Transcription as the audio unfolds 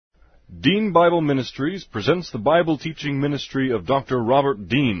Dean Bible Ministries presents the Bible teaching ministry of Dr. Robert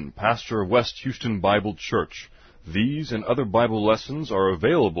Dean, pastor of West Houston Bible Church. These and other Bible lessons are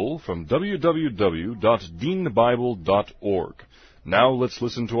available from www.deanbible.org. Now let's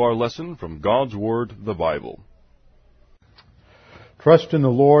listen to our lesson from God's Word, the Bible. Trust in the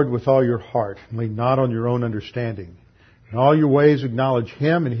Lord with all your heart, and lean not on your own understanding. In all your ways acknowledge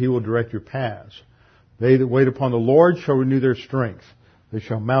Him, and He will direct your paths. They that wait upon the Lord shall renew their strength. They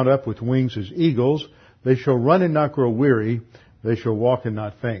shall mount up with wings as eagles. They shall run and not grow weary. They shall walk and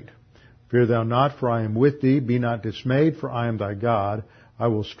not faint. Fear thou not, for I am with thee. Be not dismayed, for I am thy God. I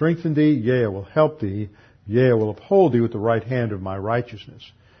will strengthen thee, yea, I will help thee. Yea, I will uphold thee with the right hand of my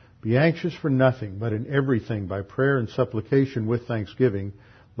righteousness. Be anxious for nothing, but in everything by prayer and supplication with thanksgiving,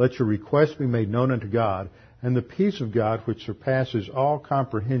 let your requests be made known unto God, and the peace of God, which surpasses all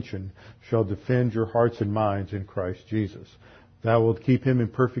comprehension, shall defend your hearts and minds in Christ Jesus. Thou wilt keep him in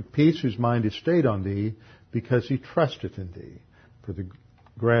perfect peace, whose mind is stayed on thee, because he trusteth in thee. For the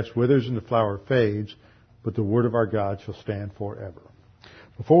grass withers and the flower fades, but the word of our God shall stand forever.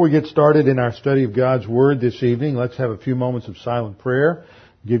 Before we get started in our study of God's Word this evening, let's have a few moments of silent prayer.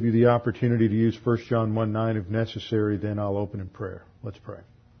 Give you the opportunity to use 1 John 1:9 if necessary, then I'll open in prayer. Let's pray.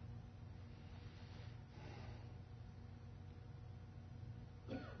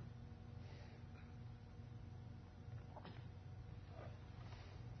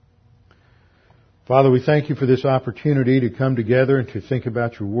 Father, we thank you for this opportunity to come together and to think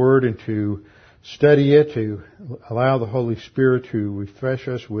about your Word and to study it, to allow the Holy Spirit to refresh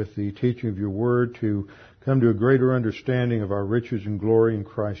us with the teaching of your Word, to come to a greater understanding of our riches and glory in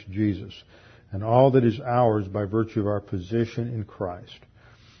Christ Jesus, and all that is ours by virtue of our position in Christ.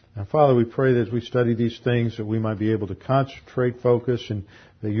 And Father, we pray that as we study these things that we might be able to concentrate, focus, and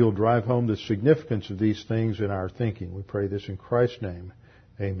that you'll drive home the significance of these things in our thinking. We pray this in Christ's name.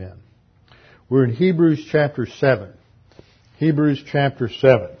 Amen. We're in Hebrews chapter 7. Hebrews chapter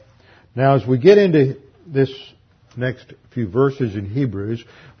 7. Now, as we get into this next few verses in Hebrews,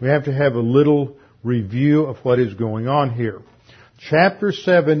 we have to have a little review of what is going on here. Chapter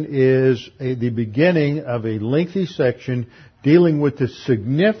 7 is the beginning of a lengthy section dealing with the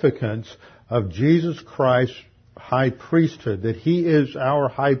significance of Jesus Christ's high priesthood, that He is our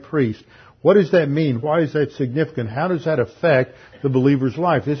high priest. What does that mean? Why is that significant? How does that affect the believer's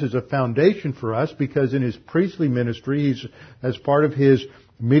life? This is a foundation for us because in His priestly ministry, as part of His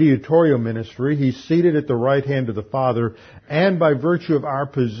mediatorial ministry, He's seated at the right hand of the Father, and by virtue of our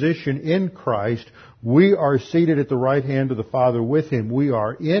position in Christ, we are seated at the right hand of the Father with Him. We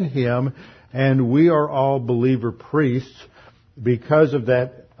are in Him, and we are all believer priests because of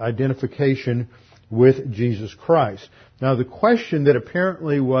that identification with Jesus Christ. Now, the question that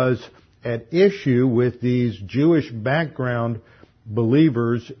apparently was at issue with these Jewish background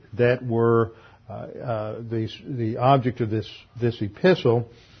believers that were the object of this epistle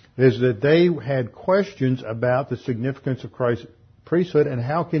is that they had questions about the significance of Christ's priesthood and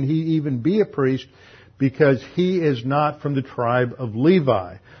how can He even be a priest because He is not from the tribe of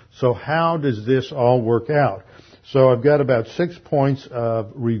Levi. So how does this all work out? So I've got about 6 points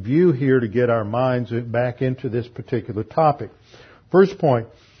of review here to get our minds back into this particular topic. First point,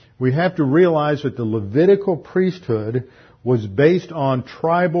 we have to realize that the Levitical priesthood was based on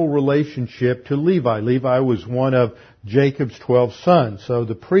tribal relationship to Levi. Levi was one of Jacob's 12 sons. So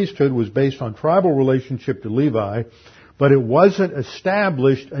the priesthood was based on tribal relationship to Levi, but it wasn't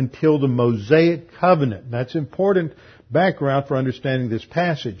established until the Mosaic covenant. That's important background for understanding this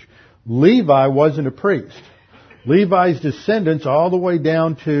passage. Levi wasn't a priest. Levi's descendants all the way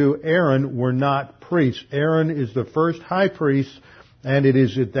down to Aaron were not priests. Aaron is the first high priest, and it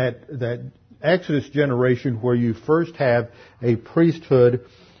is at that Exodus generation where you first have a priesthood,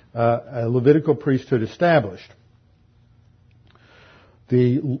 a Levitical priesthood established.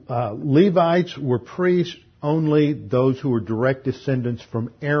 The Levites were priests, only those who were direct descendants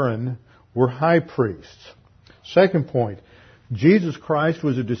from Aaron were high priests. Second point, Jesus Christ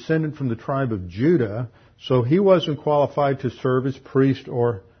was a descendant from the tribe of Judah, so He wasn't qualified to serve as priest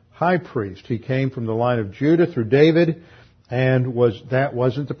or high priest. He came from the line of Judah through David, and that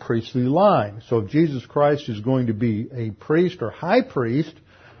wasn't the priestly line. So if Jesus Christ is going to be a priest or high priest,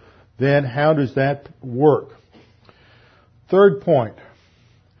 then how does that work? Third point,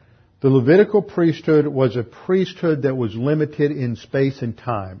 the Levitical priesthood was a priesthood that was limited in space and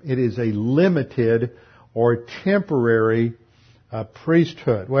time. It is a limited or temporary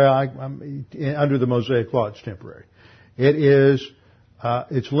priesthood. Well, under the Mosaic law, it's temporary.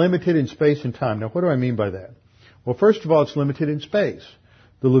 It's limited in space and time. Now, what do I mean by that? Well, first of all, it's limited in space.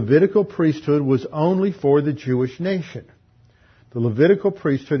 The Levitical priesthood was only for the Jewish nation. The Levitical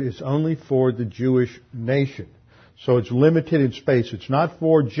priesthood is only for the Jewish nation. So it's limited in space. It's not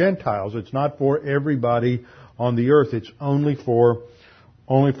for Gentiles. It's not for everybody on the earth. It's only for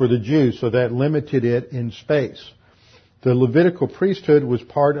the Jews. So that limited it in space. The Levitical priesthood was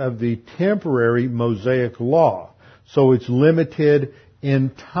part of the temporary Mosaic law. So it's limited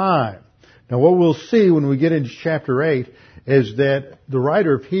in time. Now what we'll see when we get into chapter 8 is that the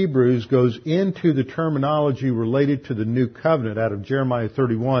writer of Hebrews goes into the terminology related to the new covenant out of Jeremiah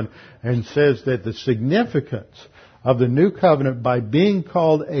 31 and says that the significance of the new covenant by being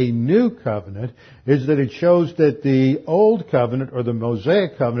called a new covenant is that it shows that the old covenant or the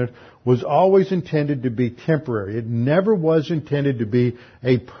Mosaic covenant was always intended to be temporary. It never was intended to be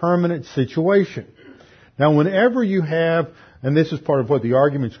a permanent situation. Now whenever you have, and this is part of what the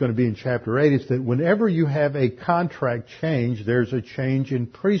argument is going to be in chapter 8, is that whenever you have a contract change, there's a change in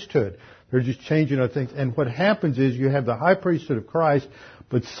priesthood. There's just change in other things. And what happens is you have the high priesthood of Christ,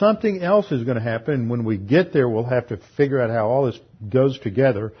 but something else is going to happen. And when we get there, we'll have to figure out how all this goes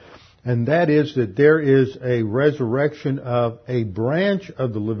together. And that is that there is a resurrection of a branch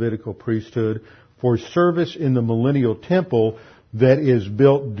of the Levitical priesthood for service in the millennial temple that is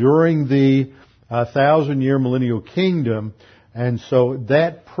built during the 1,000-year millennial kingdom. And so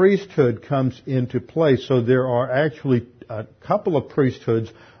that priesthood comes into place. So there are actually a couple of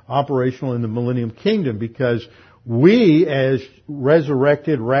priesthoods operational in the millennium kingdom because we as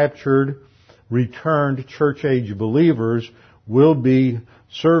resurrected, raptured, returned church age believers will be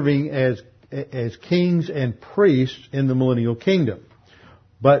serving as kings and priests in the millennial kingdom.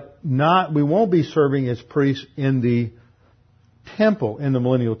 But we won't be serving as priests in the temple, in the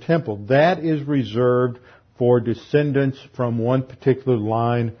millennial temple. That is reserved for descendants from one particular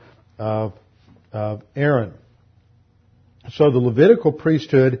line of Aaron. So the Levitical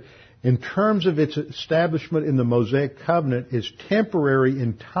priesthood, in terms of its establishment in the Mosaic covenant, is temporary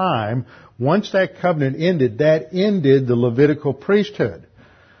in time. Once that covenant ended, that ended the Levitical priesthood.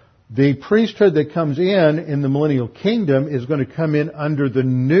 The priesthood that comes in the millennial kingdom is going to come in under the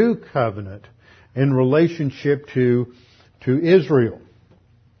new covenant in relationship to Israel.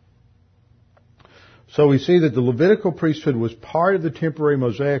 So we see that the Levitical priesthood was part of the temporary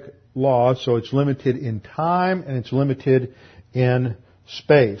Mosaic law, so it's limited in time and it's limited in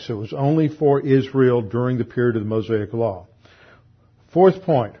space. It was only for Israel during the period of the Mosaic law. Fourth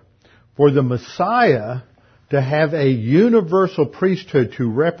point, for the Messiah to have a universal priesthood to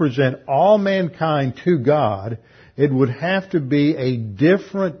represent all mankind to God, it would have to be a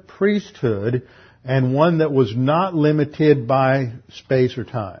different priesthood and one that was not limited by space or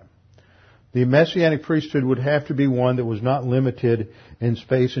time. The Messianic priesthood would have to be one that was not limited in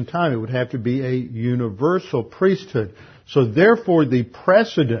space and time. It would have to be a universal priesthood. So therefore the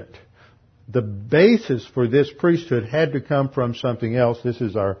precedent, the basis for this priesthood had to come from something else. This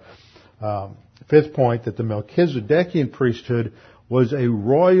is our fifth point, that the Melchizedekian priesthood was a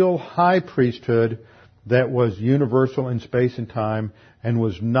royal high priesthood that was universal in space and time and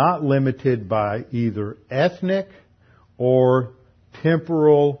was not limited by either ethnic or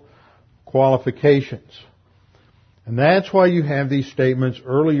temporal qualifications. And that's why you have these statements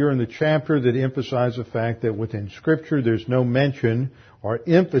earlier in the chapter that emphasize the fact that within Scripture there's no mention or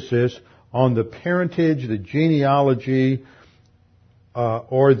emphasis on the parentage, the genealogy,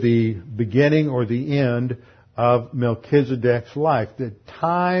 or the beginning or the end of Melchizedek's life. That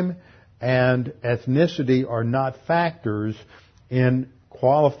time and ethnicity are not factors in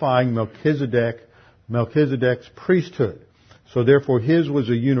qualifying Melchizedek's priesthood. So therefore his was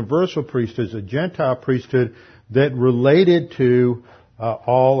a universal priesthood, a Gentile priesthood that related to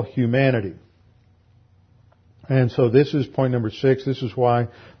all humanity. And so this is point number 6. This is why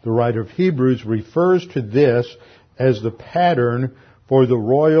the writer of Hebrews refers to this as the pattern for the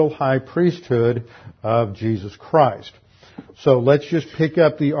royal high priesthood of Jesus Christ. So let's just pick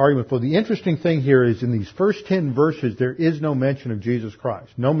up the argument. Well, the interesting thing here is in these first 10 verses, there is no mention of Jesus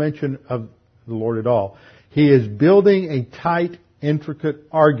Christ. No mention of the Lord at all. He is building a tight, intricate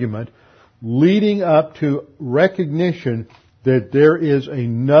argument leading up to recognition that there is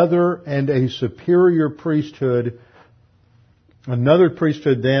another and a superior priesthood, another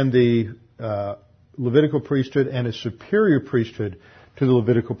priesthood than the Levitical priesthood and a superior priesthood to the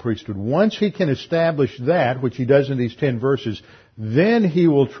Levitical priesthood. Once he can establish that, which he does in these 10 verses, then he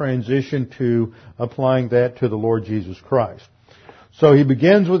will transition to applying that to the Lord Jesus Christ. So he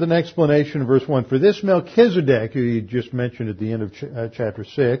begins with an explanation in verse 1. For this Melchizedek, who he just mentioned at the end of chapter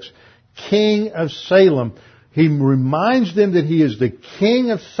 6, king of Salem, he reminds them that he is the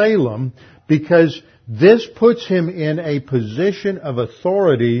king of Salem because this puts him in a position of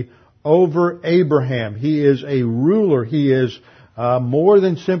authority over Abraham. He is a ruler. He is more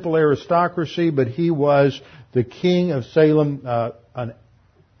than simple aristocracy, but he was the king of Salem, an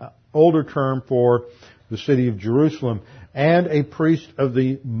older term for the city of Jerusalem, and a priest of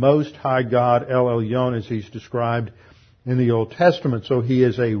the Most High God, El Elyon, as he's described in the Old Testament. So he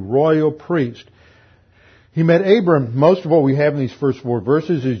is a royal priest. He met Abram. Most of what we have in these first 4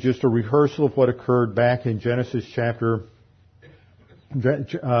 verses is just a rehearsal of what occurred back in Genesis chapter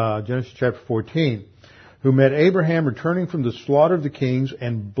 14, who met Abraham returning from the slaughter of the kings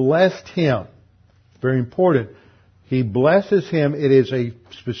and blessed him. Very important. He blesses him. It is a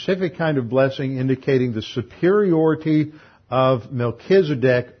specific kind of blessing indicating the superiority of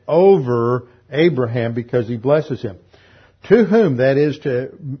Melchizedek over Abraham because he blesses him. To whom, that is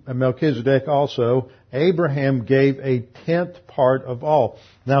to Melchizedek also, Abraham gave a 10th part of all.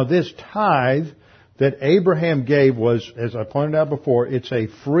 Now this tithe that Abraham gave was, as I pointed out before, it's a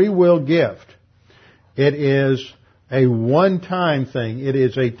free will gift. It is a one-time thing. It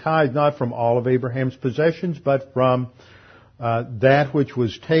is a tithe not from all of Abraham's possessions, but from that which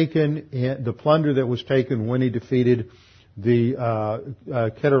was taken, the plunder that was taken when he defeated the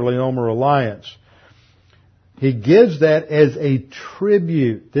Chedorlaomer alliance. He gives that as a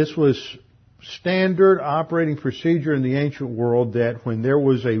tribute. This was standard operating procedure in the ancient world, that when there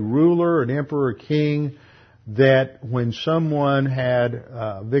was a ruler, an emperor, a king, that when someone had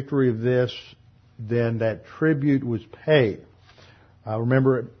victory of this, then that tribute was paid.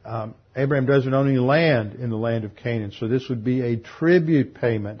 Remember, Abraham doesn't own any land in the land of Canaan, so this would be a tribute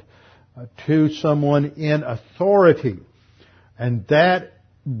payment to someone in authority. And that,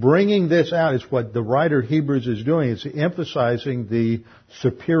 bringing this out, is what the writer of Hebrews is doing. It's emphasizing the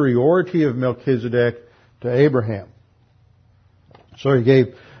superiority of Melchizedek to Abraham. So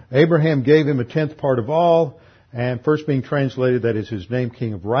Abraham gave him a 10th part of all, and first being translated, that is his name,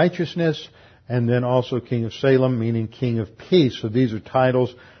 King of Righteousness, and then also King of Salem, meaning King of Peace. So these are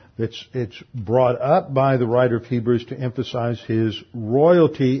titles it's brought up by the writer of Hebrews to emphasize his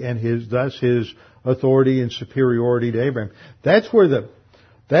royalty and thus his authority and superiority to Abraham. That's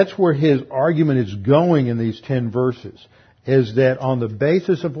where his argument is going in these 10 verses, is that on the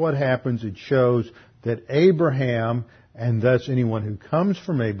basis of what happens, it shows that Abraham, and thus anyone who comes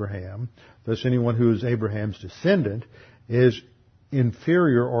from Abraham, thus anyone who is Abraham's descendant, is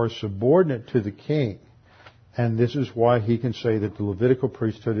inferior or subordinate to the king. And this is why he can say that the Levitical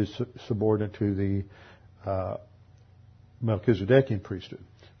priesthood is subordinate to the Melchizedekian priesthood.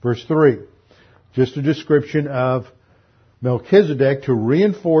 Verse 3, just a description of Melchizedek to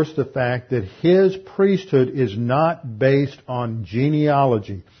reinforce the fact that his priesthood is not based on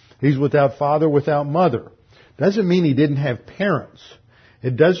genealogy. He's without father, without mother. Doesn't mean he didn't have parents.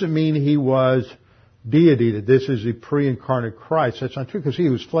 It doesn't mean he was deity, that this is a pre-incarnate Christ. That's not true, because he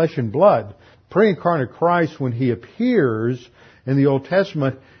was flesh and blood. Pre-incarnate Christ, when he appears in the Old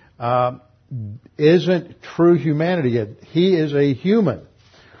Testament, isn't true humanity yet. He is a human.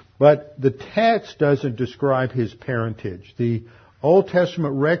 But the text doesn't describe his parentage. The Old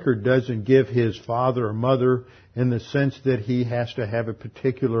Testament record doesn't give his father or mother in the sense that he has to have a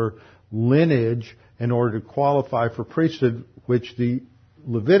particular lineage in order to qualify for priesthood, which the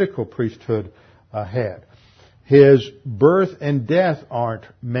Levitical priesthood had. His birth and death aren't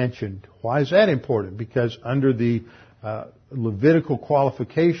mentioned. Why is that important? Because under the Levitical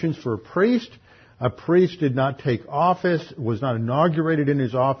qualifications for a priest did not take office, was not inaugurated in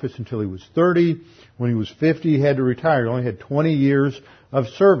his office until he was 30. When he was 50, he had to retire. He only had 20 years of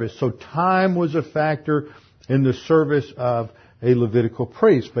service. So time was a factor in the service of a Levitical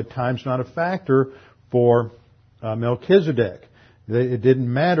priest, but time's not a factor for Melchizedek. It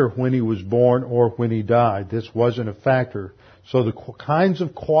didn't matter when he was born or when he died. This wasn't a factor. So the kinds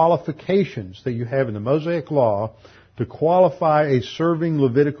of qualifications that you have in the Mosaic Law to qualify a serving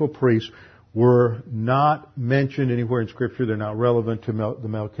Levitical priest were not mentioned anywhere in Scripture. They're not relevant to the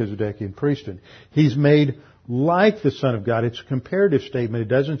Melchizedekian priesthood. He's made like the Son of God. It's a comparative statement. It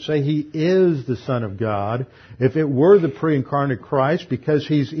doesn't say he is the Son of God. If it were the pre-incarnate Christ, because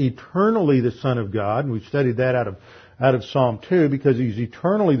he's eternally the Son of God, and we've studied that out of Psalm 2, because he's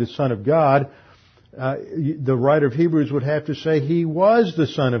eternally the Son of God, the writer of Hebrews would have to say he was the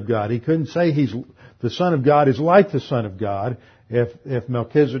Son of God. He couldn't say the Son of God is like the Son of God if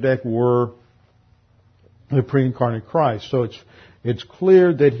Melchizedek were the pre-incarnate Christ. So it's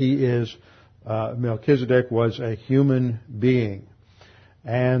clear that he is, Melchizedek was a human being.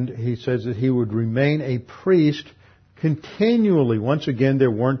 And he says that he would remain a priest continually. Once again,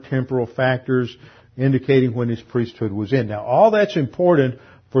 there weren't temporal factors indicating when his priesthood was in. Now, all that's important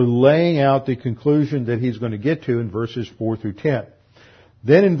for laying out the conclusion that he's going to get to in verses 4 through 10.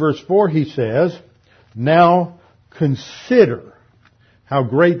 Then in verse 4 he says, now consider. how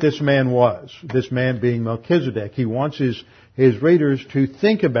great this man was, this man being Melchizedek. He wants his readers to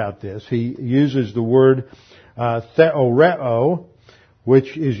think about this. He uses the word theoreo,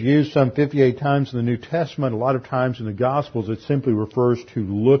 which is used some 58 times in the New Testament. A lot of times in the Gospels it simply refers to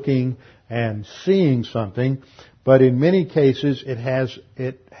looking and seeing something. But in many cases it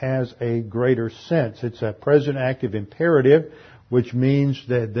has a greater sense. It's a present active imperative, which means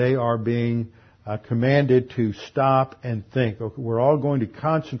that they are being commanded to stop and think. Okay, we're all going to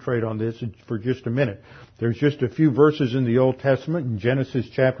concentrate on this for just a minute. There's just a few verses in the Old Testament, in Genesis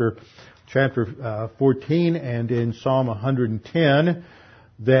chapter 14 and in Psalm 110,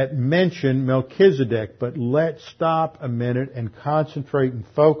 that mention Melchizedek. But let's stop a minute and concentrate and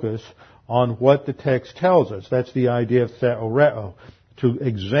focus on what the text tells us. That's the idea of theoreo, to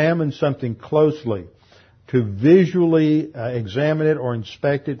examine something closely, to visually examine it or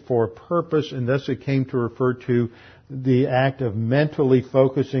inspect it for a purpose, and thus it came to refer to the act of mentally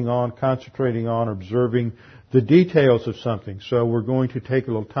focusing on, concentrating on, observing the details of something. So we're going to take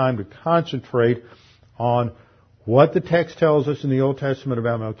a little time to concentrate on what the text tells us in the Old Testament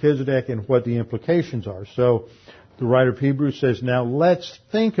about Melchizedek and what the implications are. So the writer of Hebrews says, now let's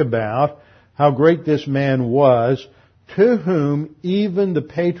think about how great this man was, to whom even the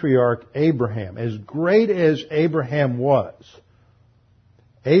patriarch Abraham, as great as Abraham was,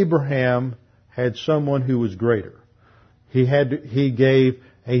 Abraham had someone who was greater. He gave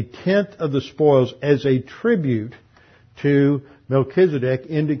a tenth of the spoils as a tribute to Melchizedek,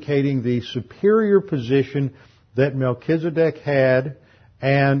 indicating the superior position that Melchizedek had,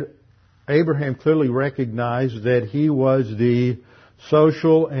 and Abraham clearly recognized that he was the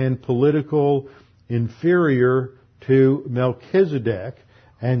social and political inferior to Melchizedek,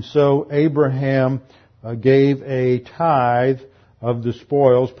 and so Abraham gave a tithe of the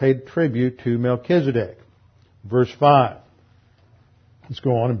spoils, paid tribute to Melchizedek. Verse 5. Let's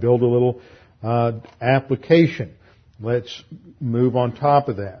go on and build a little application. Let's move on top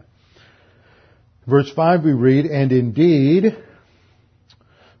of that. Verse 5 we read, and indeed,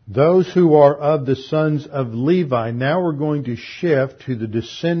 those who are of the sons of Levi. Now we're going to shift to the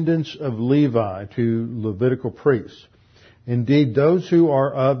descendants of Levi, to Levitical priests. Indeed, those who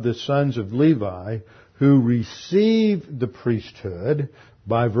are of the sons of Levi, who receive the priesthood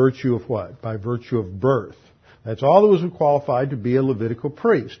by virtue of what? By virtue of birth. That's all that was qualified to be a Levitical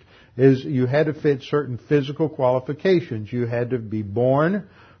priest, is you had to fit certain physical qualifications. You had to be born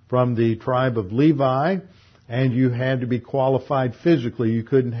from the tribe of Levi, and you had to be qualified physically. You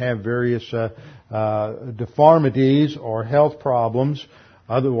couldn't have various deformities or health problems.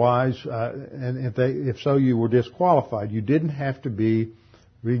 Otherwise, and if so, you were disqualified. You didn't have to be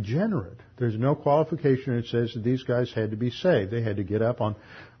regenerate. There's no qualification that says that these guys had to be saved. They had to get up on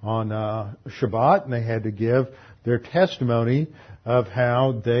Shabbat, and they had to give their testimony of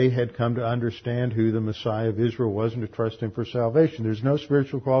how they had come to understand who the Messiah of Israel was and to trust Him for salvation. There's no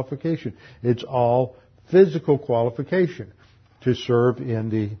spiritual qualification. It's all physical qualification to serve in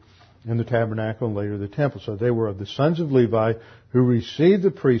the tabernacle and later the temple. So they were of the sons of Levi who received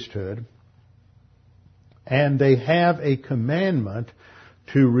the priesthood, and they have a commandment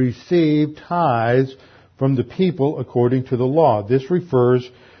to receive tithes from the people according to the law. This refers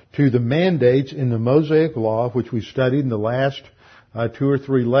to the mandates in the Mosaic Law, which we studied in the last 2 or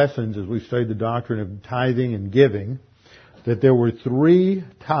 3 lessons as we studied the doctrine of tithing and giving, that there were 3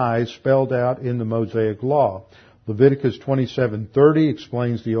 tithes spelled out in the Mosaic Law. Leviticus 27:30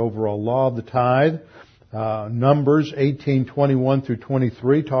 explains the overall law of the tithe. Numbers 18:21 through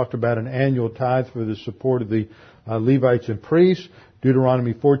 23 talked about an annual tithe for the support of the Levites and priests.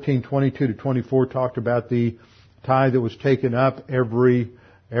 Deuteronomy 14:22 to 24 talked about the tithe that was taken up every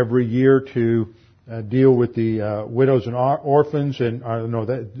year to deal with the widows and orphans, and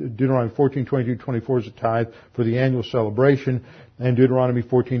Deuteronomy 14:22 to 24 is a tithe for the annual celebration, and Deuteronomy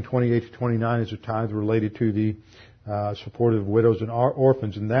 14:28 to 29 is a tithe related to the support of widows and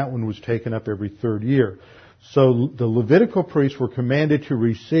orphans, and that one was taken up every 3rd year. So the Levitical priests were commanded to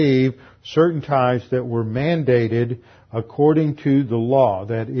receive certain tithes that were mandated according to the law,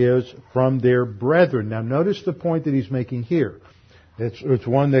 that is, from their brethren. Now notice the point that he's making here. It's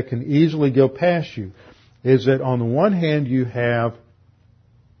one that can easily go past you, is that on the one hand you have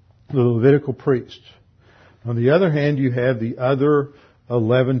the Levitical priests. On the other hand you have the other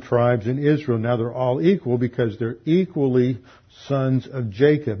 11 tribes in Israel. Now they're all equal because they're equally sons of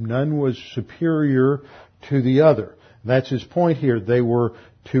Jacob. None was superior to the other. That's his point here. They were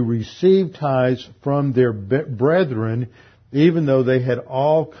to receive tithes from their brethren, even though they had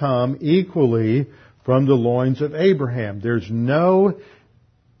all come equally from the loins of Abraham. There's no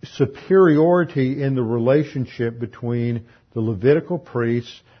superiority in the relationship between the Levitical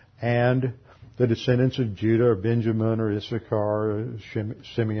priests and the descendants of Judah or Benjamin or Issachar or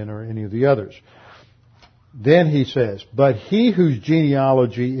Simeon or any of the others. Then he says, but he whose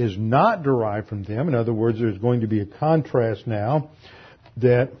genealogy is not derived from them, in other words, there's going to be a contrast now,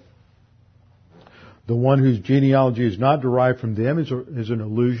 that the one whose genealogy is not derived from them is an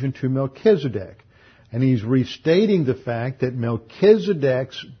allusion to Melchizedek. And he's restating the fact that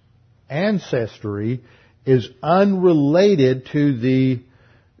Melchizedek's ancestry is unrelated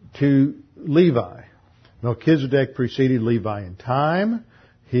to Levi. Melchizedek preceded Levi in time.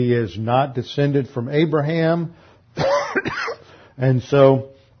 He is not descended from Abraham. And so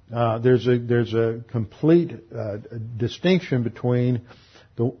there's a complete distinction between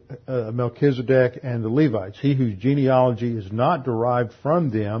the Melchizedek and the Levites. He whose genealogy is not derived from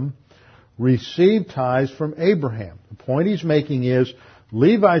them received tithes from Abraham. The point he's making is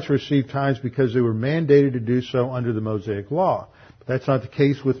Levites received tithes because they were mandated to do so under the Mosaic law. But that's not the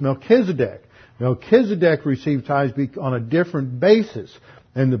case with Melchizedek. Melchizedek received tithes on a different basis.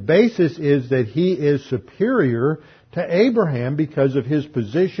 And the basis is that he is superior to Abraham because of his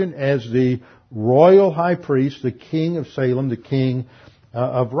position as the royal high priest, the king of Salem, the king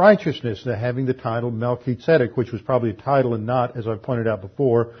of righteousness, having the title Melchizedek, which was probably a title and not, as I pointed out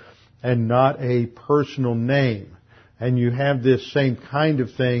before, and not a personal name. And you have this same kind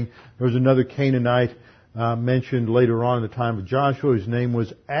of thing. There was another Canaanite mentioned later on in the time of Joshua. His name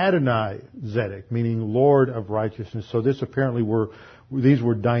was Adonai-Zedek, meaning Lord of Righteousness. So this apparently these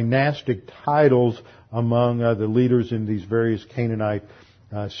were dynastic titles among the leaders in these various Canaanite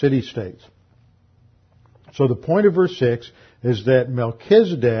city-states. So the point of verse 6 is that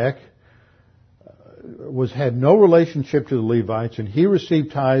Melchizedek had no relationship to the Levites, and he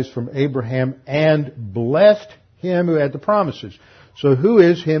received tithes from Abraham and blessed him who had the promises. So who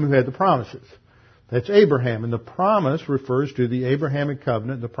is him who had the promises? That's Abraham. And the promise refers to the Abrahamic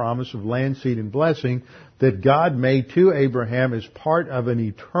covenant, the promise of land, seed, and blessing that God made to Abraham as part of an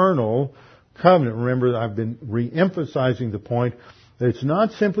eternal covenant. Remember, I've been re-emphasizing the point that it's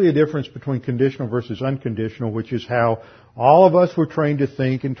not simply a difference between conditional versus unconditional, which is how all of us were trained to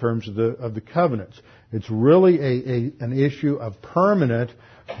think in terms of the covenants. It's really an issue of permanent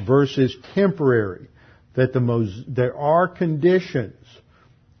versus temporary. That there are conditions.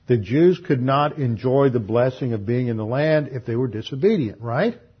 The Jews could not enjoy the blessing of being in the land if they were disobedient,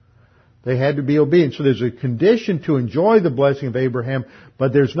 right? They had to be obedient. So there's a condition to enjoy the blessing of Abraham,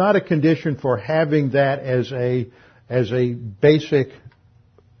 but there's not a condition for having that as a basic,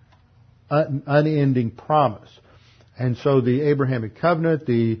 unending promise. And so the Abrahamic covenant,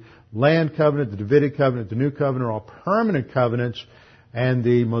 the land covenant, the Davidic covenant, the new covenant are all permanent covenants, and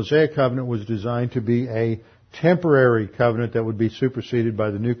the Mosaic covenant was designed to be a temporary covenant that would be superseded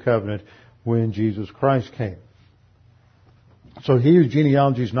by the new covenant when Jesus Christ came. So he whose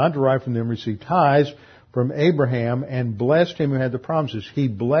genealogy is not derived from them received tithes from Abraham and blessed him who had the promises. He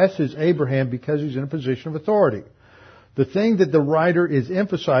blesses Abraham because he's in a position of authority. The thing that the writer is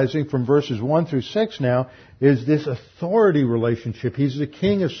emphasizing from verses 1 through 6 now is this authority relationship. He's the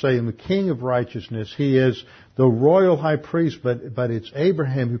king of Salem, the king of righteousness. He is the royal high priest, but it's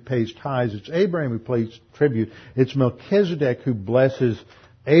Abraham who pays tithes. It's Abraham who pays tribute. It's Melchizedek who blesses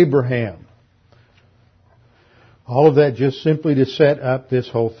Abraham. All of that just simply to set up this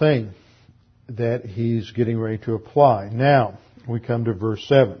whole thing that he's getting ready to apply. Now, we come to verse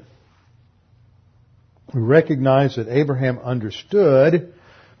 7. We recognize that Abraham understood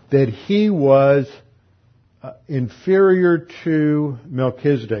that he was inferior to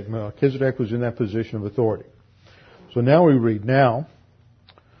Melchizedek. Melchizedek was in that position of authority. So now we read, now,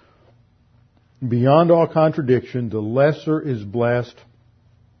 beyond all contradiction, the lesser is blessed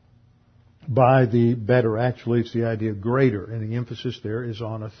by the better. Actually, it's the idea of greater, and the emphasis there is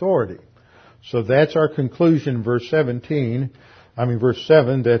on authority. So that's our conclusion, verse 7,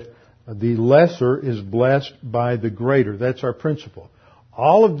 that the lesser is blessed by the greater. That's our principle.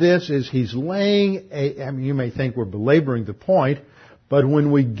 All of this is he's laying you may think we're belaboring the point, but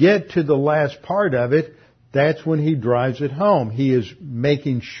when we get to the last part of it, that's when he drives it home. He is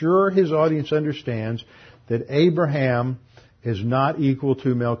making sure his audience understands that Abraham is not equal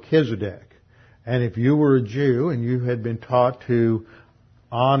to Melchizedek. And if you were a Jew and you had been taught to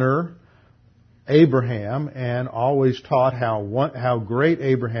honor Abraham and always taught how great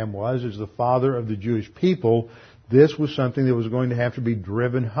Abraham was as the father of the Jewish people, this was something that was going to have to be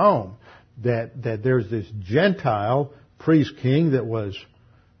driven home. That there's this Gentile priest king that was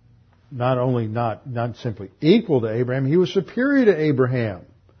not only not simply equal to Abraham, he was superior to Abraham.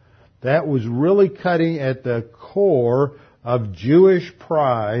 That was really cutting at the core of Jewish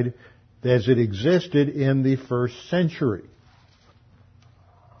pride as it existed in the first century.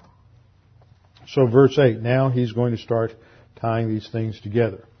 So verse 8, now he's going to start tying these things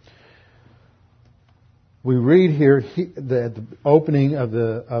together. We read here the opening of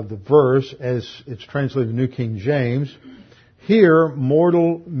the verse as it's translated in the New King James. Here,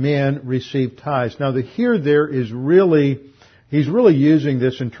 mortal men receive tithes. Now the here there is he's really using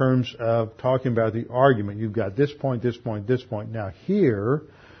this in terms of talking about the argument. You've got this point, this point, this point. Now here,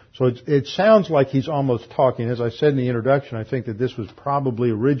 so it sounds like he's almost talking. As I said in the introduction, I think that this was probably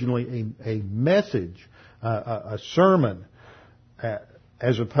originally a message, a sermon,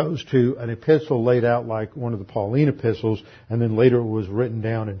 as opposed to an epistle laid out like one of the Pauline epistles, and then later it was written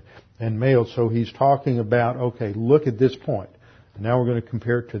down and mailed. So he's talking about, okay, look at this point. Now we're going to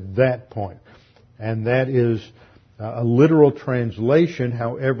compare it to that point. And that is a literal translation.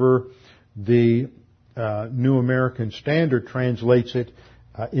 However, the New American Standard translates it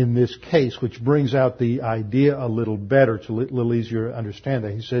in this case, which brings out the idea a little better. It's a little easier to understand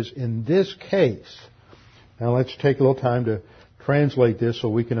that. He says, in this case, now let's take a little time to translate this so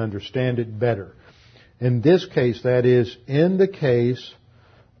we can understand it better. In this case, that is, in the case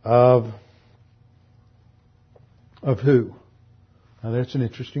of who? Now that's an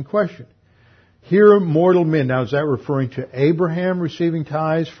interesting question. Here, mortal men. Now is that referring to Abraham receiving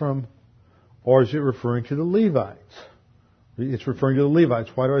tithes from, or is it referring to the Levites? It's referring to the Levites.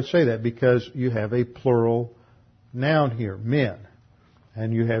 Why do I say that? Because you have a plural noun here, men.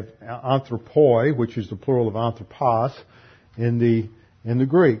 And you have anthropoi, which is the plural of anthropos, in the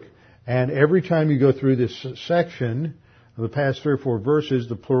Greek. And every time you go through this section, of the past 3 or 4 verses,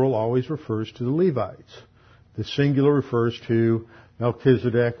 the plural always refers to the Levites. The singular refers to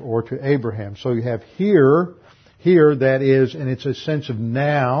Melchizedek or to Abraham. So you have here, that is, and it's a sense of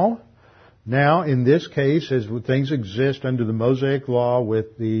now. Now, in this case, as things exist under the Mosaic law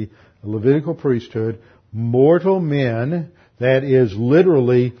with the Levitical priesthood, mortal men, that is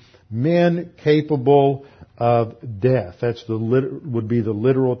literally men capable of death. That's would be the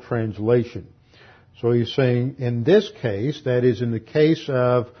literal translation. So he's saying, in this case, that is in the case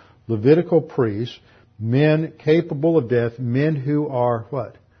of Levitical priests, men capable of death, men who are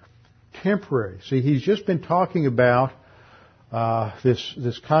what? Temporary. See, he's just been talking about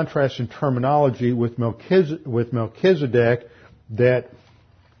this contrast in terminology with Melchizedek that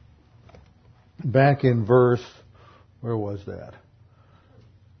back in verse, where was that?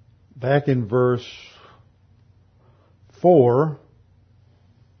 Back in verse 4,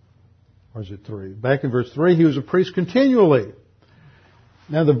 or is it 3? Back in verse 3, he was a priest continually.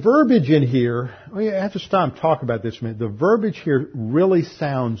 Now the verbiage in here, I have to stop and talk about this a minute. The verbiage here really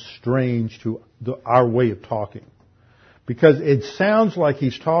sounds strange to our way of talking. Because it sounds like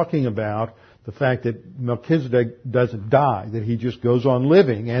he's talking about the fact that Melchizedek doesn't die, that he just goes on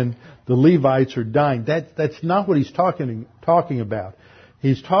living, and the Levites are dying. That's not what he's talking about.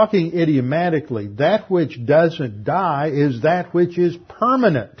 He's talking idiomatically. That which doesn't die is that which is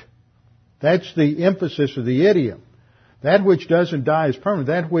permanent. That's the emphasis of the idiom. That which doesn't die is permanent.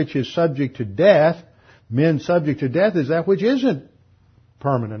 That which is subject to death, men subject to death, is that which isn't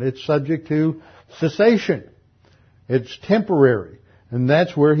permanent. It's subject to cessation. It's temporary. And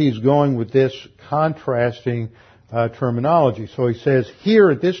that's where he's going with this contrasting terminology. So he says here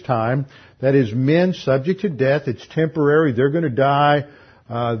at this time, that is men subject to death. It's temporary. They're going to die.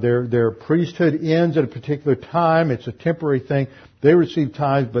 Their priesthood ends at a particular time. It's a temporary thing. They receive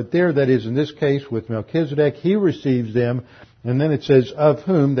tithes, but there, that is in this case with Melchizedek, he receives them. And then it says, of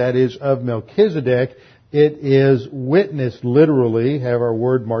whom, that is of Melchizedek, it is witnessed literally, have our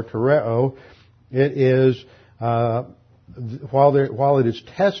word martyreo. It is, while it is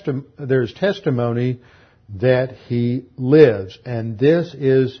there's testimony that he lives. And this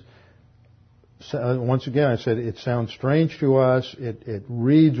is, once again, I said it sounds strange to us. It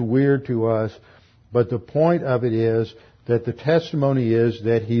reads weird to us. But the point of it is that the testimony is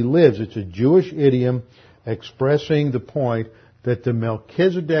that he lives. It's a Jewish idiom expressing the point that the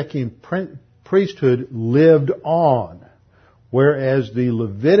Melchizedekian priesthood lived on, whereas the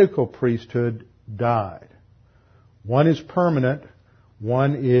Levitical priesthood died. One is permanent,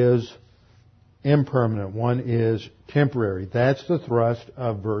 one is impermanent, one is temporary. That's the thrust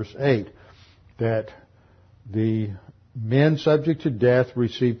of verse 8, that the men subject to death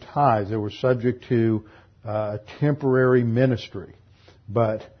received tithes. They were subject to temporary ministry.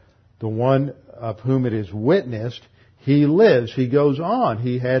 But the one of whom it is witnessed, he lives, he goes on.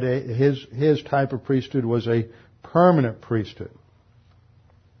 He had his type of priesthood was a permanent priesthood.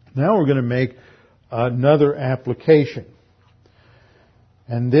 Now we're going to make another application.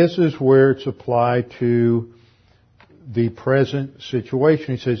 And this is where it's applied to the present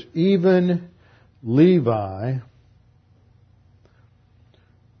situation. He says, even Levi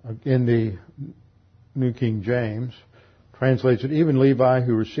in the New King James, translates it, even Levi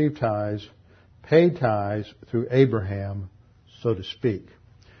who received tithes, paid tithes through Abraham, so to speak.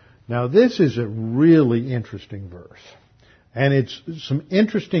 Now this is a really interesting verse. And some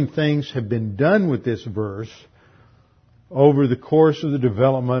interesting things have been done with this verse over the course of the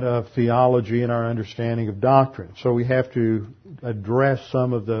development of theology and our understanding of doctrine. So we have to address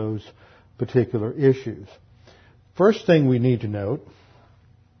some of those particular issues. First thing we need to note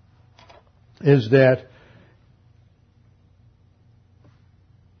is that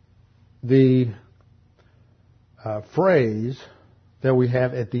the phrase that we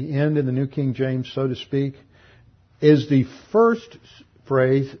have at the end in the New King James, so to speak, is the first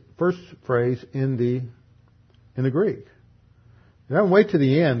phrase in the Greek. Don't wait to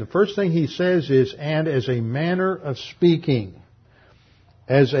the end. The first thing he says is, and as a manner of speaking,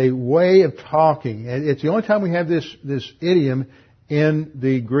 as a way of talking. It's the only time we have this idiom in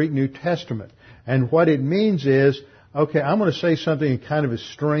the Greek New Testament. And what it means is, okay, I'm going to say something in kind of a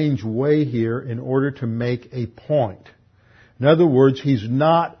strange way here in order to make a point. In other words, he's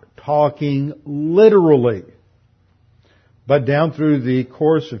not talking literally. But down through the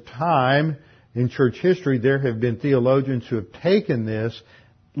course of time in church history, there have been theologians who have taken this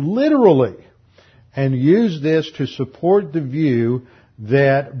literally and used this to support the view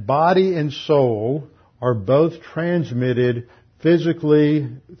that body and soul are both transmitted physically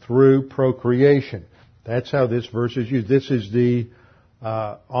through procreation. That's how this verse is used. This is the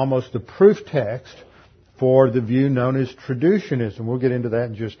almost the proof text for the view known as traducianism. We'll get into that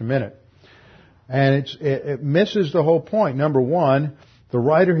in just a minute. And it misses the whole point. Number one, the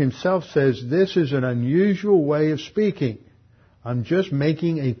writer himself says this is an unusual way of speaking. I'm just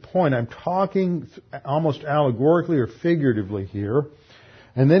making a point. I'm talking almost allegorically or figuratively here.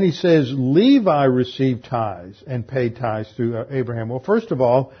 And then he says Levi received tithes and paid tithes through Abraham. Well, first of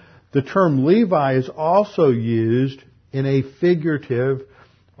all, the term Levi is also used in a figurative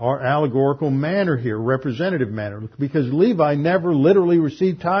or allegorical manner here, representative manner, because Levi never literally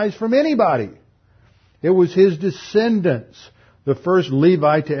received tithes from anybody. It was his descendants. The first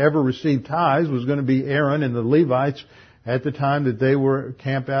Levite to ever receive tithes was going to be Aaron and the Levites at the time that they were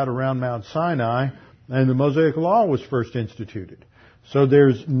camped out around Mount Sinai and the Mosaic Law was first instituted. So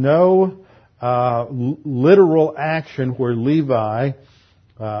there's no literal action where Levi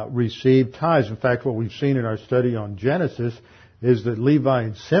received tithes. In fact, what we've seen in our study on Genesis is that Levi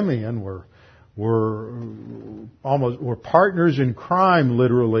and Simeon were partners in crime,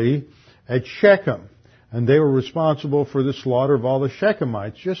 literally, at Shechem. And they were responsible for the slaughter of all the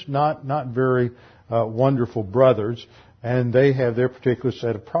Shechemites, just not very wonderful brothers. And they have their particular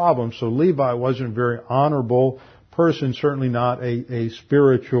set of problems. So Levi wasn't a very honorable person, certainly not a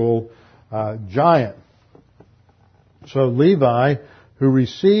spiritual giant. So Levi, who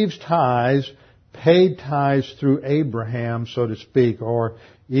receives tithes, paid tithes through Abraham, so to speak, or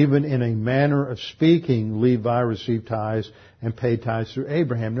even in a manner of speaking, Levi received tithes and paid tithes through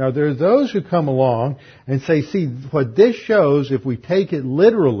Abraham. Now, there are those who come along and say, see, what this shows, if we take it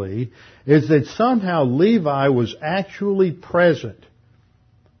literally, is that somehow Levi was actually present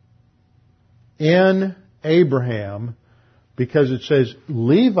in Abraham because it says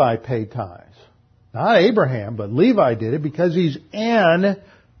Levi paid tithes. Not Abraham, but Levi did it because he's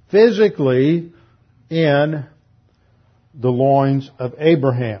physically in the loins of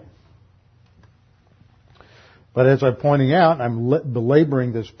Abraham. But as I'm pointing out, I'm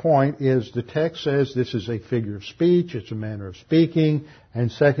belaboring this point, is the text says this is a figure of speech, it's a manner of speaking, and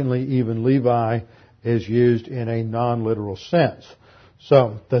secondly, even Levi is used in a non-literal sense.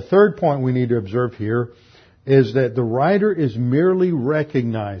 So, the third point we need to observe here is that the writer is merely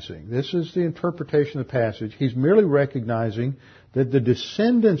recognizing, this is the interpretation of the passage, he's merely recognizing that the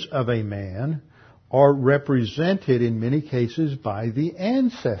descendants of a man are represented in many cases by the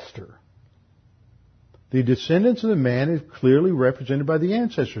ancestor. The descendants of the man is clearly represented by the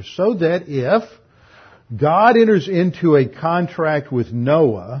ancestor, so that if God enters into a contract with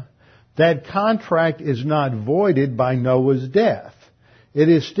Noah, that contract is not voided by Noah's death. It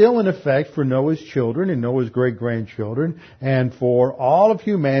is still in effect for Noah's children and Noah's great-grandchildren and for all of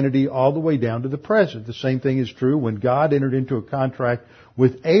humanity all the way down to the present. The same thing is true when God entered into a contract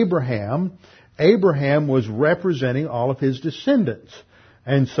with Abraham. Abraham was representing all of his descendants.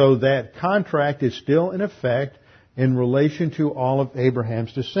 And so that contract is still in effect in relation to all of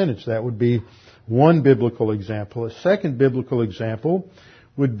Abraham's descendants. That would be one biblical example. A second biblical example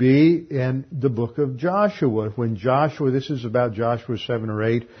would be in the book of Joshua. When Joshua, this is about Joshua 7 or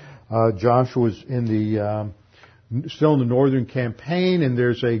 8, Joshua's still in the northern campaign, and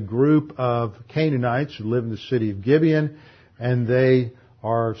there's a group of Canaanites who live in the city of Gibeon, and they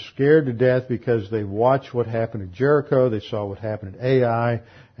are scared to death because they watched what happened at Jericho, they saw what happened at Ai,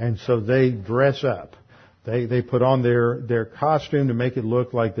 and so they dress up. They put on their costume to make it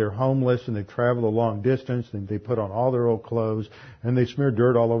look like they're homeless, and they travel a long distance, and they put on all their old clothes, and they smear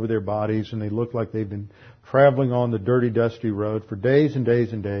dirt all over their bodies, and they look like they've been traveling on the dirty, dusty road for days and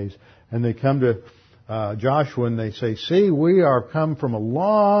days and days, and they come to Joshua and they say, "See, we are come from a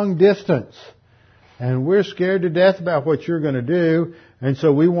long distance, and we're scared to death about what you're going to do, and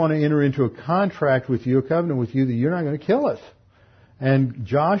so we want to enter into a contract with you, a covenant with you, that you're not going to kill us." And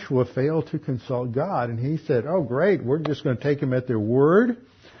Joshua failed to consult God, and he said, "Oh, great, we're just going to take them at their word,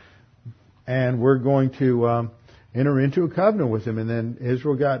 and we're going to enter into a covenant with them." And then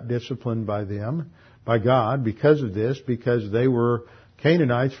Israel got disciplined by God, because of this, because they were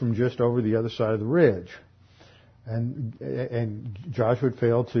Canaanites from just over the other side of the ridge. And Joshua had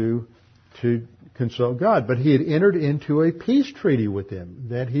failed to consult God. But he had entered into a peace treaty with them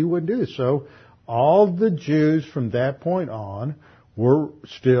that he would do. So all the Jews from that point on were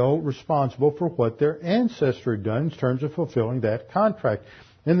still responsible for what their ancestor had done in terms of fulfilling that contract.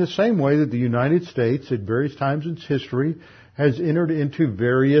 In the same way that the United States, at various times in its history, has entered into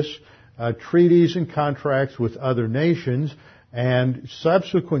various treaties and contracts with other nations, and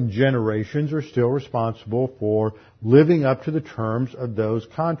subsequent generations are still responsible for living up to the terms of those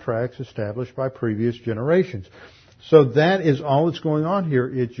contracts established by previous generations. So that is all that's going on here.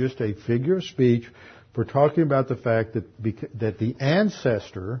 It's just a figure of speech for talking about the fact that the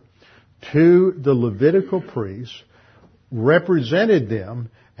ancestor to the Levitical priests represented them,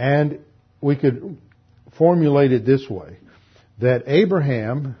 and we could formulate it this way, that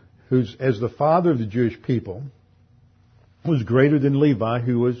Abraham, who's as the father of the Jewish people, was greater than Levi,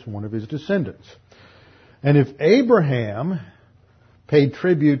 who was one of his descendants. And if Abraham paid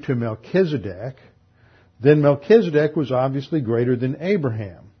tribute to Melchizedek, then Melchizedek was obviously greater than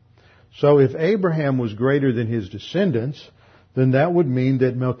Abraham. So if Abraham was greater than his descendants, then that would mean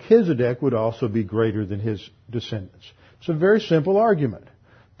that Melchizedek would also be greater than his descendants. It's a very simple argument,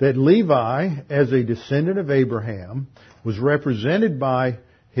 that Levi, as a descendant of Abraham, was represented by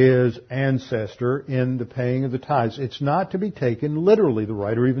his ancestor in the paying of the tithes. It's not to be taken literally. The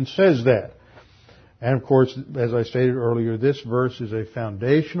writer even says that. And of course, as I stated earlier, this verse is a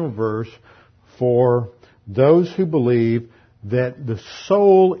foundational verse for those who believe that the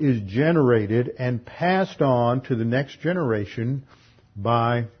soul is generated and passed on to the next generation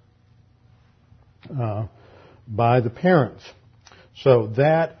by the parents. So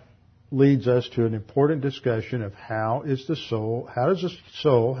that leads us to an important discussion of how did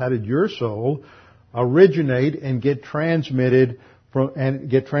your soul originate and get transmitted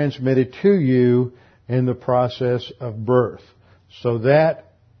to you in the process of birth. So that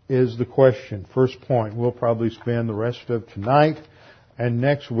is the question. First point. We'll probably spend the rest of tonight and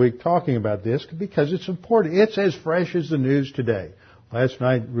next week talking about this because it's important. It's as fresh as the news today. Last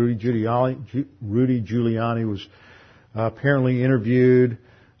night, Rudy Giuliani was apparently interviewed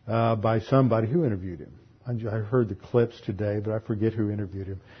by somebody. Who interviewed him? I heard the clips today, but I forget who interviewed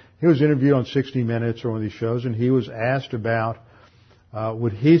him. He was interviewed on 60 Minutes or one of these shows, and he was asked about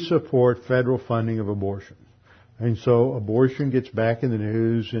would he support federal funding of abortion. And so abortion gets back in the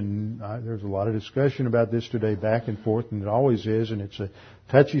news, and there's a lot of discussion about this today, back and forth, and it always is, and it's a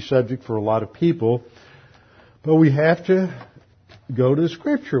touchy subject for a lot of people. But we have to go to the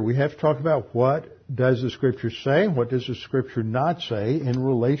Scripture. We have to talk about what does the Scripture say, and what does the Scripture not say in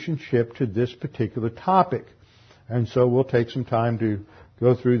relationship to this particular topic. And so we'll take some time to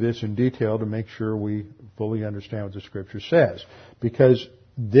go through this in detail to make sure we fully understand what the Scripture says. Because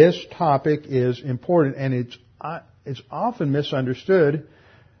this topic is important, and it's often misunderstood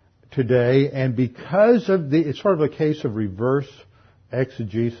today, and because of it's sort of a case of reverse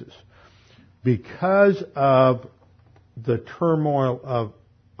exegesis. Because of the turmoil of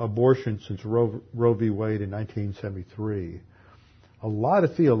abortion since Roe v. Wade in 1973, a lot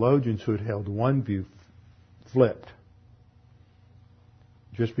of theologians who had held one view flipped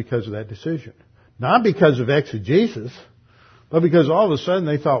just because of that decision. Not because of exegesis, but because all of a sudden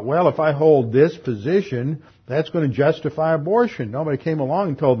they thought, well, if I hold this position, that's going to justify abortion. Nobody came along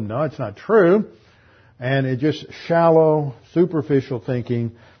and told them, no, it's not true. And it just shallow, superficial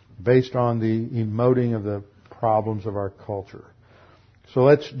thinking based on the emoting of the problems of our culture. So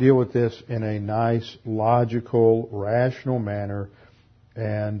let's deal with this in a nice, logical, rational manner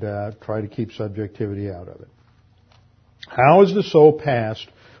and try to keep subjectivity out of it. How is the soul passed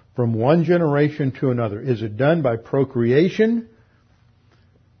from one generation to another? Is it done by procreation,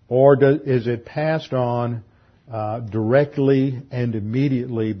 or is it passed on directly and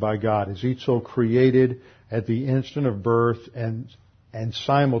immediately by God? Is each soul created at the instant of birth and and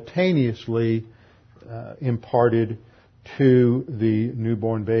simultaneously imparted to the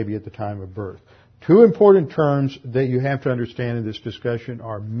newborn baby at the time of birth. Two important terms that you have to understand in this discussion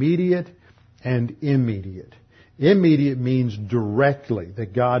are mediate and immediate. Immediate means directly,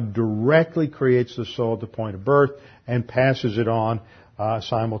 that God directly creates the soul at the point of birth and passes it on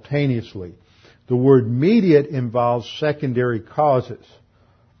simultaneously. The word mediate involves secondary causes.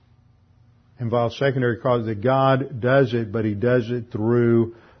 That God does it, but He does it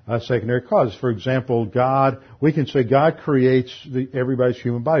through secondary causes. For example, we can say God creates everybody's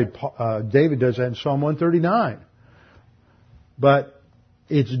human body. David does that in Psalm 139. But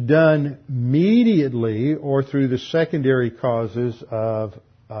it's done mediately or through the secondary causes of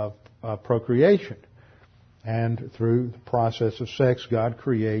procreation. And through the process of sex, God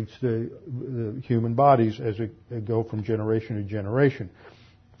creates the human bodies as they go from generation to generation.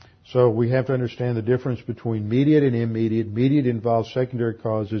 So we have to understand the difference between mediate and immediate. Mediate involves secondary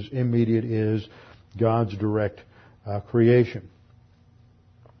causes. Immediate is God's direct creation.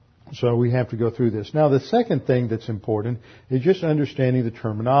 So we have to go through this. Now, the second thing that's important is just understanding the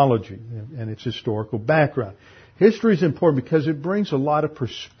terminology and its historical background. History is important because it brings a lot of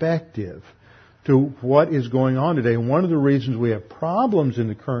perspective to what is going on today. And one of the reasons we have problems in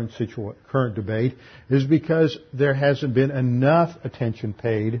the current debate is because there hasn't been enough attention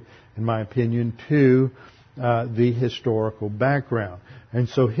paid, in my opinion, to the historical background. And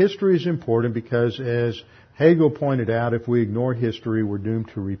so history is important because, as Hegel pointed out, if we ignore history, we're doomed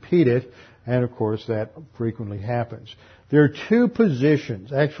to repeat it. And, of course, that frequently happens. There are two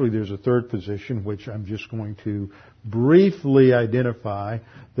positions. Actually, there's a third position, which I'm just going to briefly identify,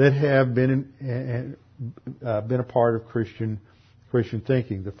 that have been a part of Christian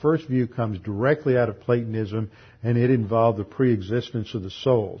thinking. The first view comes directly out of Platonism, and it involved the pre-existence of the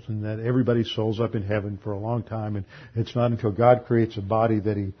souls, and that everybody's soul's up in heaven for a long time, and it's not until God creates a body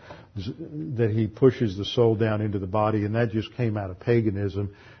that He pushes the soul down into the body, and that just came out of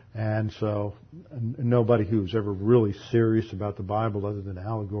paganism. And so nobody who's ever really serious about the Bible other than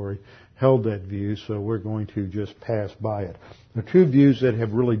allegory held that view, so we're going to just pass by it. The two views that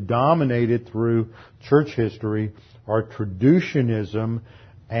have really dominated through church history are traducianism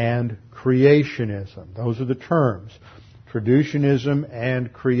and creationism. Those are the terms. Traducianism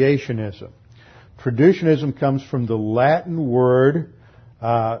and creationism. Traducianism comes from the Latin word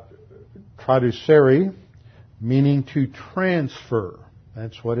traducere, meaning to transfer.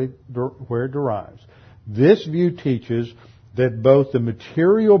 That's where it derives. This view teaches that both the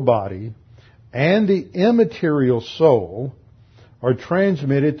material body and the immaterial soul are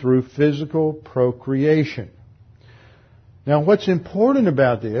transmitted through physical procreation. Now, what's important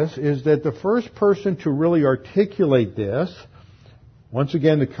about this is that the first person to really articulate this, once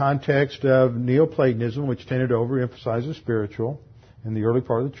again, the context of Neoplatonism, which tended to overemphasize the spiritual in the early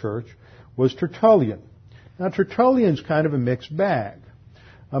part of the church, was Tertullian. Now, Tertullian's kind of a mixed bag.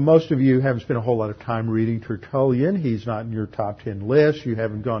 Most of you haven't spent a whole lot of time reading Tertullian. He's not in your top 10 list. You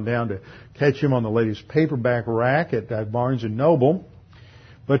haven't gone down to catch him on the latest paperback rack at Barnes & Noble.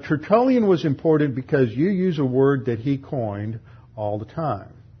 But Tertullian was important because you use a word that he coined all the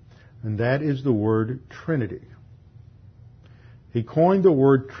time, and that is the word Trinity. He coined the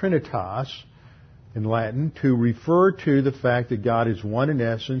word Trinitas in Latin to refer to the fact that God is one in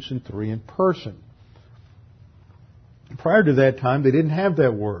essence and three in person. Prior to that time, they didn't have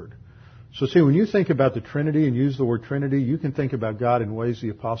that word. So see, when you think about the Trinity and use the word Trinity, you can think about God in ways the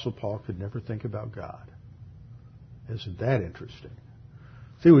Apostle Paul could never think about God. Isn't that interesting?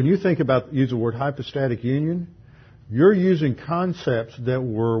 See, when you use the word hypostatic union, you're using concepts that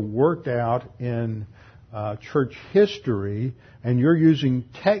were worked out in church history, and you're using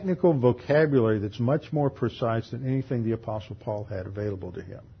technical vocabulary that's much more precise than anything the Apostle Paul had available to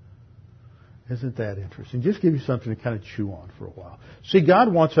him. Isn't that interesting? Just give you something to kind of chew on for a while. See,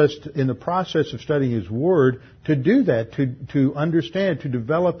 God wants us, in the process of studying His Word, to do that, to understand, to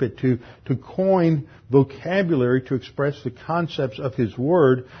develop it, to coin vocabulary to express the concepts of His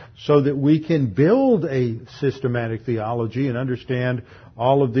Word so that we can build a systematic theology and understand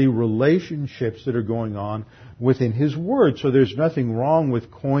all of the relationships that are going on within His Word. So there's nothing wrong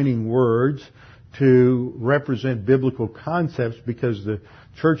with coining words to represent biblical concepts, because the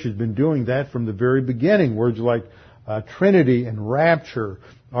church has been doing that from the very beginning. Words like Trinity and rapture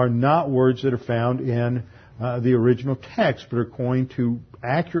are not words that are found in the original text, but are coined to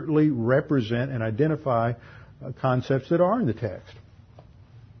accurately represent and identify concepts that are in the text.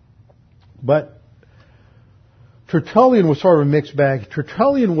 But Tertullian was sort of a mixed bag.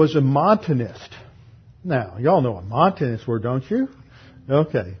 Tertullian was a Montanist. Now, y'all know what Montanist were, don't you?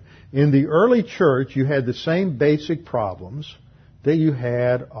 Okay. In the early church, you had the same basic problems that you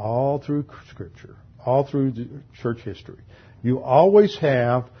had all through Scripture, all through the church history. You always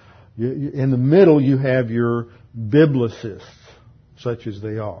have, in the middle, you have your biblicists, such as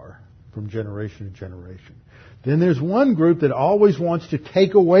they are, from generation to generation. Then there's one group that always wants to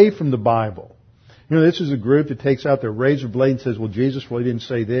take away from the Bible. You know, this is a group that takes out their razor blade and says, well, Jesus really didn't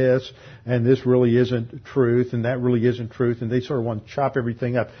say this, and this really isn't truth, and that really isn't truth, and they sort of want to chop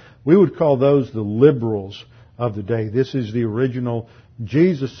everything up. We would call those the liberals of the day. This is the original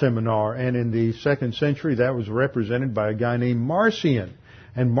Jesus seminar, and in the 2nd century that was represented by a guy named Marcion.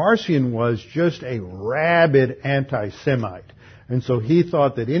 And Marcion was just a rabid anti-Semite. And so he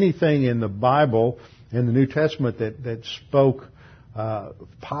thought that anything in the Bible, in the New Testament, that spoke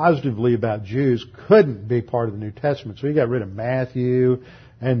positively about Jews couldn't be part of the New Testament. So he got rid of Matthew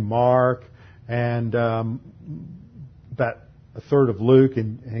and Mark and about a third of Luke,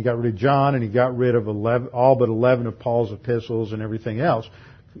 and he got rid of John, and he got rid of all but 11 of Paul's epistles and everything else.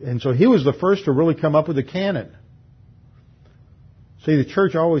 And so he was the first to really come up with a canon. See, the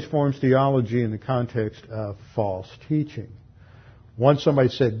church always forms theology in the context of false teaching. Once somebody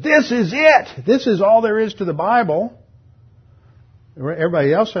said, this is it! This is all there is to the Bible.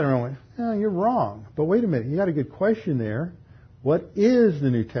 Everybody else said, oh, you're wrong. But wait a minute, you got a good question there. What is the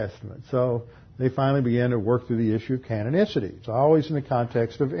New Testament? So they finally began to work through the issue of canonicity. It's always in the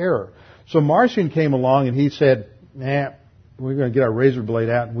context of error. So Marcion came along and he said, we're going to get our razor blade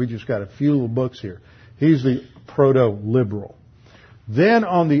out and we just got a few little books here. He's the proto-liberal. Then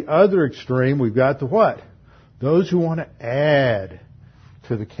on the other extreme, we've got the what? Those who want to add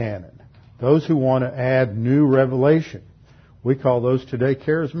to the canon. Those who want to add new revelation. We call those today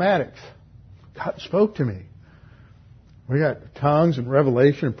charismatics. God spoke to me. We got tongues and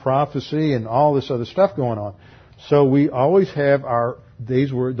revelation and prophecy and all this other stuff going on. So we always have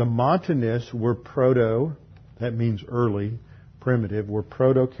the Montanists were proto, that means early, primitive, were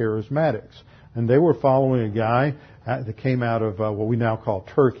proto-charismatics. And they were following a guy that came out of what we now call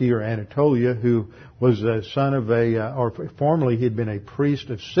Turkey or Anatolia, who was the son of or formerly he had been a priest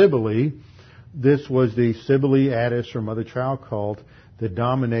of Cybele. This was the Cybele Attis or mother child cult that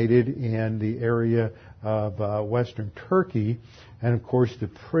dominated in the area of western Turkey. And of course the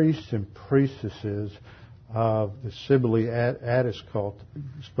priests and priestesses of the Cybele Attis cult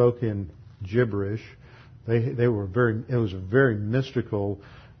spoke in gibberish. It was a very mystical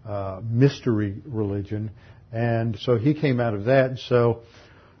mystery religion. And so he came out of that. So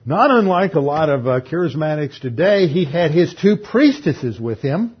not unlike a lot of charismatics today, he had his two priestesses with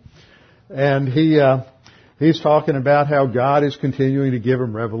him. And he's talking about how God is continuing to give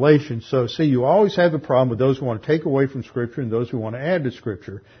him revelation. So see, you always have the problem with those who want to take away from Scripture and those who want to add to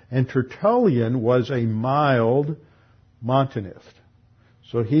Scripture. And Tertullian was a mild Montanist.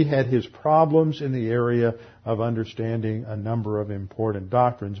 So he had his problems in the area of understanding a number of important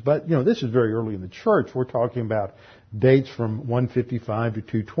doctrines. But, this is very early in the church. We're talking about dates from 155 to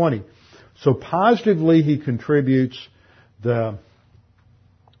 220. So positively, he contributes the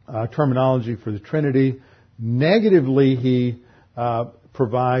terminology for the Trinity. Negatively, he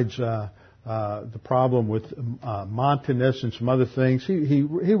provides the problem with Montanus and some other things. He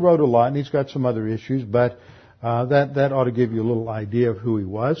wrote a lot, and he's got some other issues, but that ought to give you a little idea of who he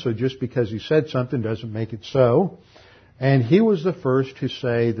was. So just because he said something doesn't make it so. And he was the first to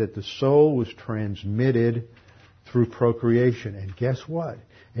say that the soul was transmitted through procreation. And guess what?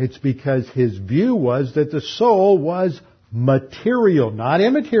 It's because his view was that the soul was material, not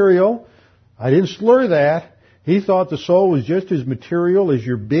immaterial. I didn't slur that. He thought the soul was just as material as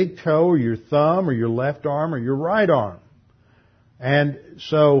your big toe or your thumb or your left arm or your right arm. And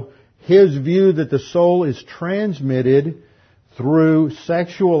so his view that the soul is transmitted through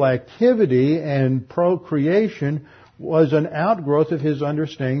sexual activity and procreation was an outgrowth of his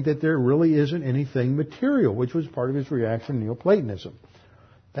understanding that there really isn't anything material, which was part of his reaction to Neoplatonism.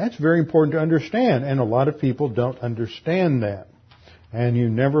 That's very important to understand, and a lot of people don't understand that. And you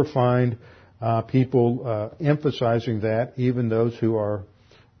never find people emphasizing that, even those who are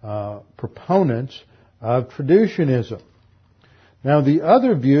proponents of traditionism. Now, the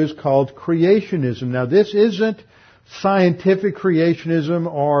other view is called creationism. Now, this isn't scientific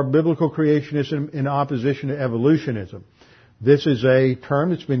creationism or biblical creationism in opposition to evolutionism. This is a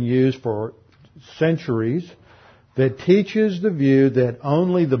term that's been used for centuries that teaches the view that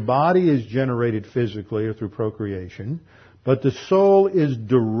only the body is generated physically or through procreation, but the soul is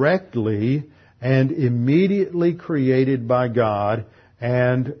directly and immediately created by God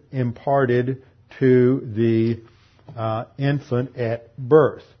and imparted to the infant at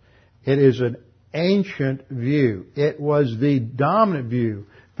birth. It is an ancient view. It was the dominant view.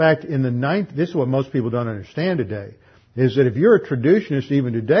 In fact, this is what most people don't understand today. is that if you're a traditionist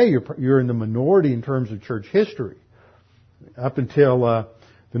even today, you're in the minority in terms of church history. Up until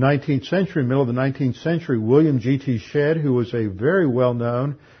the 19th century, middle of the 19th century, William G.T. Shedd, who was a very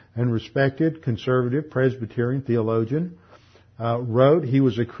well-known and respected conservative Presbyterian theologian, wrote, he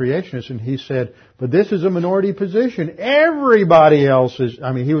was a creationist, and he said, but this is a minority position. Everybody else is,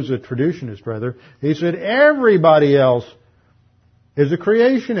 he was a traditionist rather. He said everybody else is a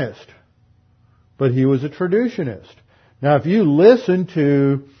creationist. But he was a traditionist. Now if you listen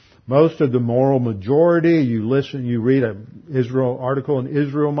to most of the moral majority, you read an Israel article in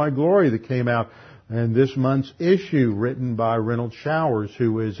Israel My Glory that came out in this month's issue written by Reynold Showers,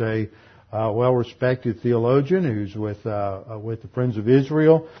 who is a well-respected theologian who's with the Friends of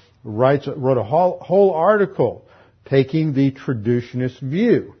Israel, wrote a whole article taking the traditionist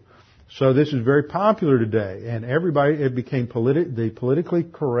view. So this is very popular today, and it became the politically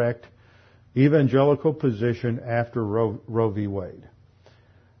correct evangelical position after Roe v. Wade.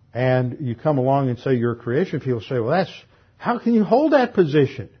 And you come along and say you're a creation, people say, well, how can you hold that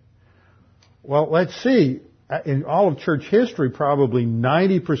position? Well, let's see. In all of church history, probably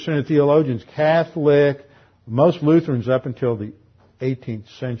 90% of theologians, Catholic, most Lutherans up until the 18th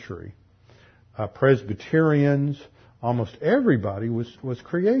century, Presbyterians, almost everybody was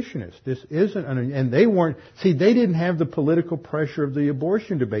creationist. This isn't, and they didn't have the political pressure of the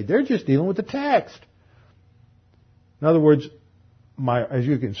abortion debate. They're just dealing with the text. In other words, as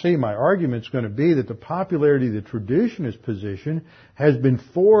you can see, my argument is going to be that the popularity of the traditionist position has been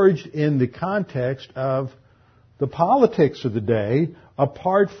forged in the context of the politics of the day,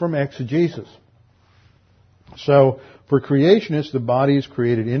 apart from exegesis. So, for creationists, the body is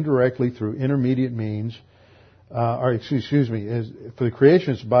created indirectly through intermediate means. For the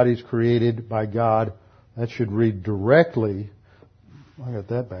creationists, the body is created by God. That should read directly. I got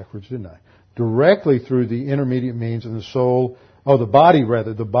that backwards, didn't I? Directly through the intermediate means, and the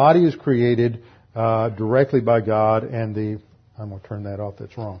body is created directly by God, and I'm going to turn that off.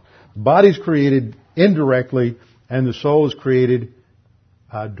 That's wrong. The body is created indirectly, and the soul is created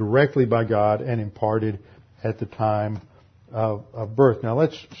directly by God and imparted at the time of birth. Now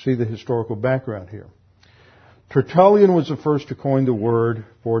let's see the historical background here. Tertullian was the first to coin the word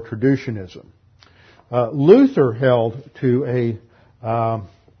for traducianism. Luther held to a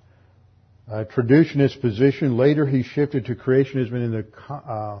traducianist position. Later he shifted to creationism in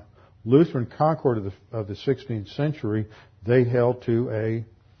the Lutheran Concord of the 16th century. They held to a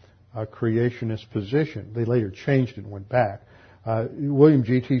creationist position. They later changed it and went back. William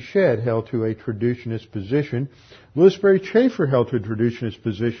G.T. Shedd held to a traducianist position. Louis Sperry Chafer held to a traducianist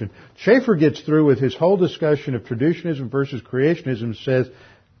position. Chafer gets through with his whole discussion of traducianism versus creationism and says,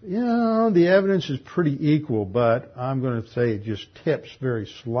 the evidence is pretty equal, but I'm going to say it just tips very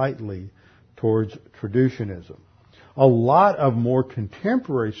slightly towards traducianism. A lot of more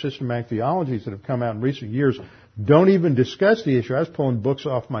contemporary systematic theologies that have come out in recent years don't even discuss the issue. I was pulling books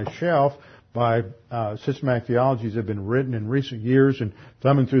off my shelf by systematic theologies that have been written in recent years and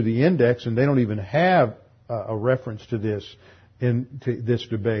thumbing through the index, and they don't even have a reference to this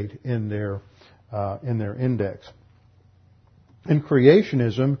debate in their index. In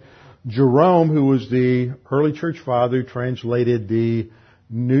creationism, Jerome, who was the early church father who translated the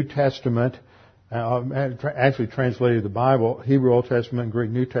New Testament, actually translated the Bible, Hebrew Old Testament and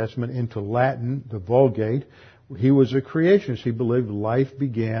Greek New Testament into Latin, the Vulgate. He was a creationist. He believed life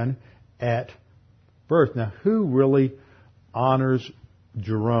began at birth. Now, who really honors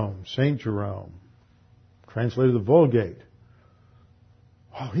Jerome? St. Jerome, translated the Vulgate.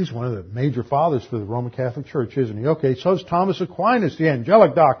 Oh, he's one of the major fathers for the Roman Catholic Church, isn't he? Okay, so is Thomas Aquinas, the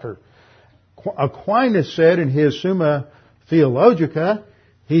angelic doctor. Aquinas said in his Summa Theologica,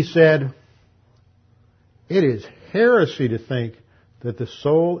 he said, it is heresy to think that the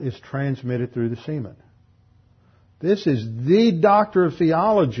soul is transmitted through the semen. This is the doctor of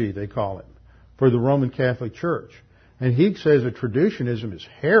theology, they call him, for the Roman Catholic Church. And he says that traducianism is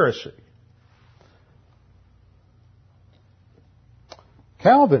heresy.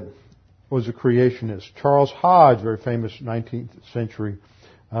 Calvin was a creationist. Charles Hodge, very famous 19th century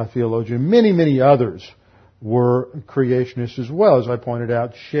theologian. Many, many others were creationists as well. As I pointed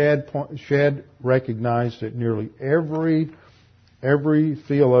out, Shedd recognized that nearly every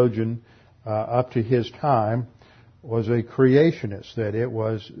theologian up to his time was a creationist, that it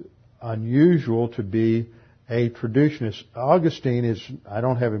was unusual to be a traducianist. Augustine I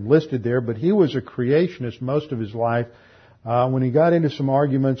don't have him listed there, but he was a creationist most of his life. When he got into some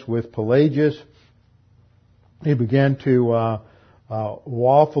arguments with Pelagius, he began to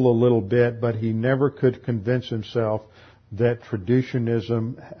waffle a little bit, but he never could convince himself that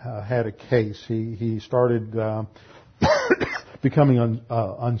traducianism had a case. He started becoming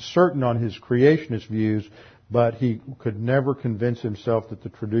uncertain on his creationist views, but he could never convince himself that the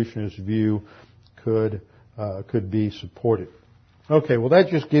traditionalist view could be supported. Okay, well that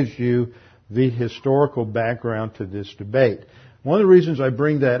just gives you the historical background to this debate. One of the reasons I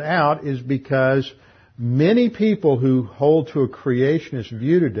bring that out is because many people who hold to a creationist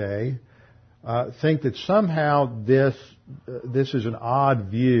view today think that somehow this is an odd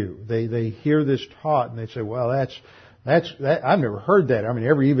view. They hear this taught and they say, well, that's I've never heard that. I mean,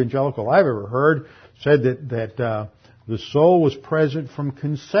 every evangelical I've ever heard said that the soul was present from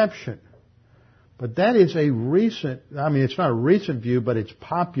conception. But that is a recent, I mean, it's not a recent view, but its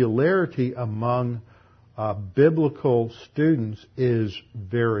popularity among biblical students is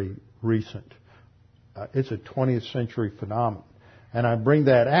very recent. It's a 20th century phenomenon. And I bring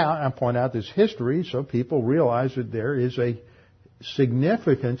that out, I point out this history so people realize that there is a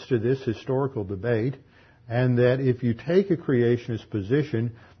significance to this historical debate, and that if you take a creationist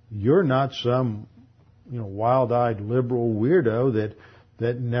position, you're not some, wild-eyed liberal weirdo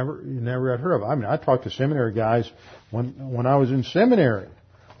that never got heard of. I mean, I talked to seminary guys when I was in seminary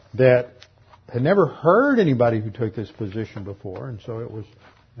that had never heard anybody who took this position before, and so it was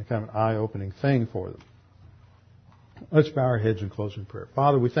a kind of an eye-opening thing for them. Let's bow our heads and close in prayer.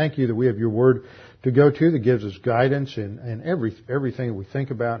 Father, we thank you that we have your word to go to that gives us guidance in everything that we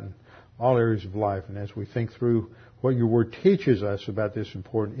think about in all areas of life. And as we think through what your word teaches us about this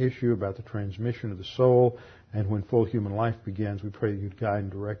important issue, about the transmission of the soul, and when full human life begins, we pray that you'd guide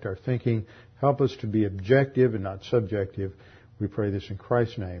and direct our thinking. Help us to be objective and not subjective. We pray this in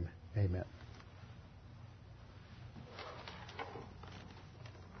Christ's name. Amen.